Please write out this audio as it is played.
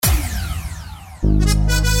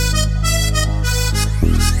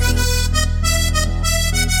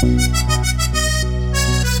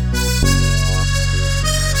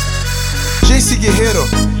Guerrero.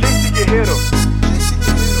 Jeyce Guerrero.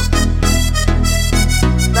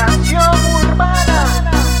 Nación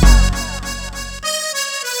Urbana.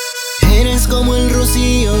 Eres como el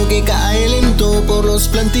rocío que cae lento por los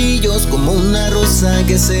plantillos, como una rosa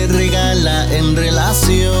que se regala en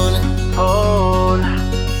relación. Hola.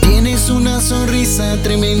 Tienes una sonrisa,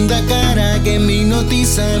 tremenda cara que me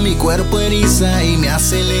hipnotiza, mi cuerpo eriza y me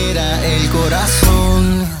acelera el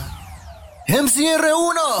corazón.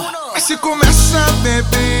 MCR1. Se começa a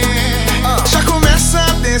beber, já começa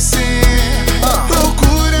a descer.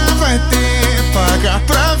 Loucura vai ter, paga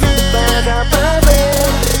pra ver. Paga pra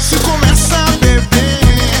ver. Se começa a beber,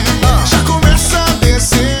 já começa a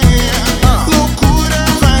descer. Loucura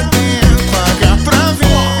vai ter, paga pra ver.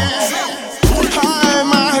 Ai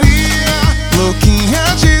Maria, louquinha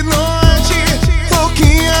de noite,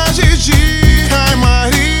 louquinha de dia. Ai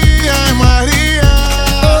Maria, ai Maria.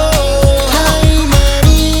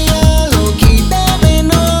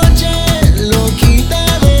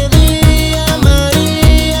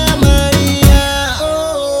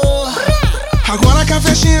 Agora que a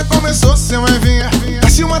festinha começou, cê vai ver.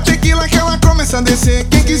 Desce uma tequila que ela começa a descer.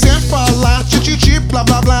 Quem quiser falar, tititi, blá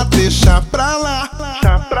blá blá, deixa pra lá.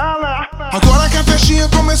 Deixa pra lá. Agora que a festinha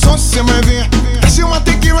começou, cê vai ver. Desce uma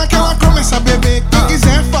tequila que ela começa a beber. Quem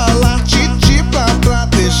quiser falar, tititi, blá blá,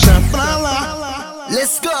 deixa pra lá.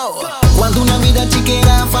 Let's go! Quando na vida te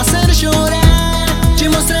queira fazer chorar, te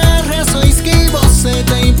mostrar razões que você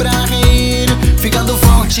tem pra rir, ficando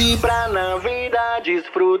forte Pra na vida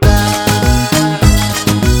desfrutar.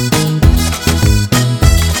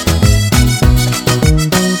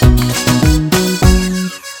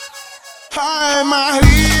 Ai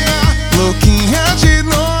Maria, louquinha de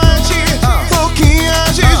noite, louquinha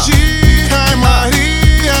de dia. Ai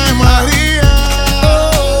Maria, ai Maria.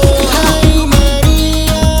 Ay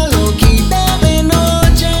María, loquita de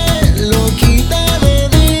noche, loquita de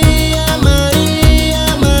día, María,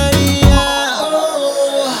 María.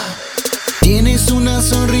 Oh. Tienes una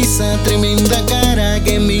sonrisa, tremenda cara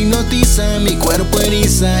que me hipnotiza, mi cuerpo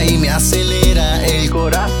eriza y me acelera el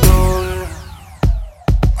Coração.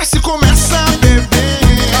 Mas se começa a beber,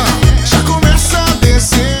 já começa a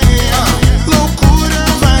descer. Loucura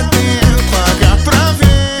vai ter, paga pra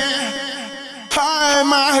ver. Ai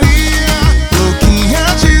Maria, louquinha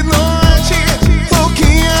de noite,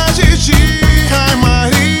 louquinha de dia. Ai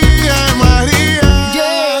Maria, ai Maria.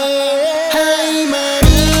 Ay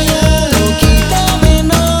María, loquita de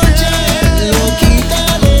noche, loquita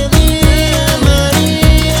de día,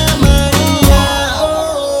 María, María.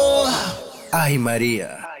 Oh. Ay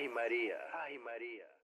María.